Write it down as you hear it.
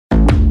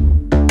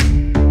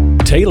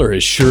Taylor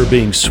is sure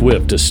being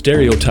swift to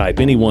stereotype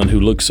anyone who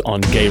looks on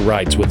gay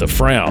rights with a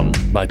frown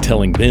by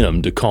telling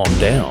them to calm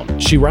down.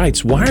 She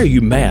writes, "Why are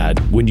you mad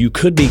when you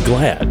could be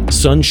glad?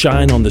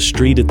 Sunshine on the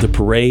street at the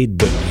parade,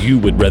 but you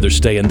would rather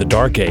stay in the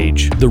dark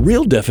age." The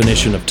real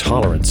definition of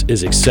tolerance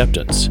is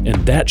acceptance,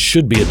 and that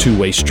should be a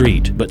two-way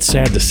street. But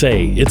sad to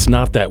say, it's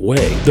not that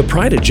way. The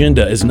Pride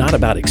agenda is not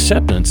about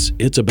acceptance,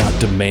 it's about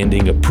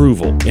demanding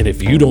approval. And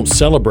if you don't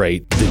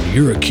celebrate, then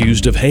you're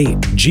accused of hate.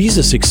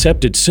 Jesus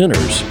accepted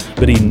sinners,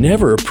 but he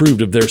never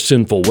approved of their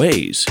sinful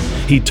ways.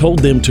 He told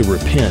them to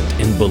repent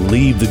and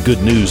believe the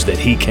good news that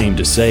he came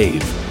to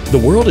save. The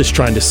world is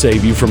trying to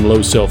save you from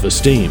low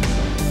self-esteem,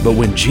 but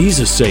when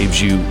Jesus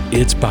saves you,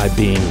 it's by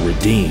being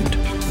redeemed.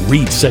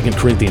 Read 2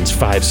 Corinthians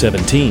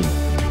 5:17.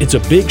 It's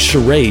a big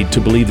charade to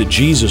believe that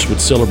Jesus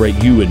would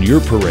celebrate you in your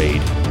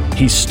parade.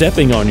 He's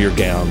stepping on your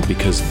gown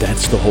because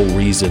that's the whole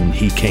reason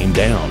he came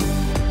down.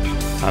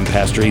 I'm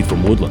Pastor Heath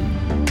from Woodland.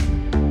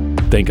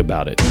 Think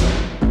about it.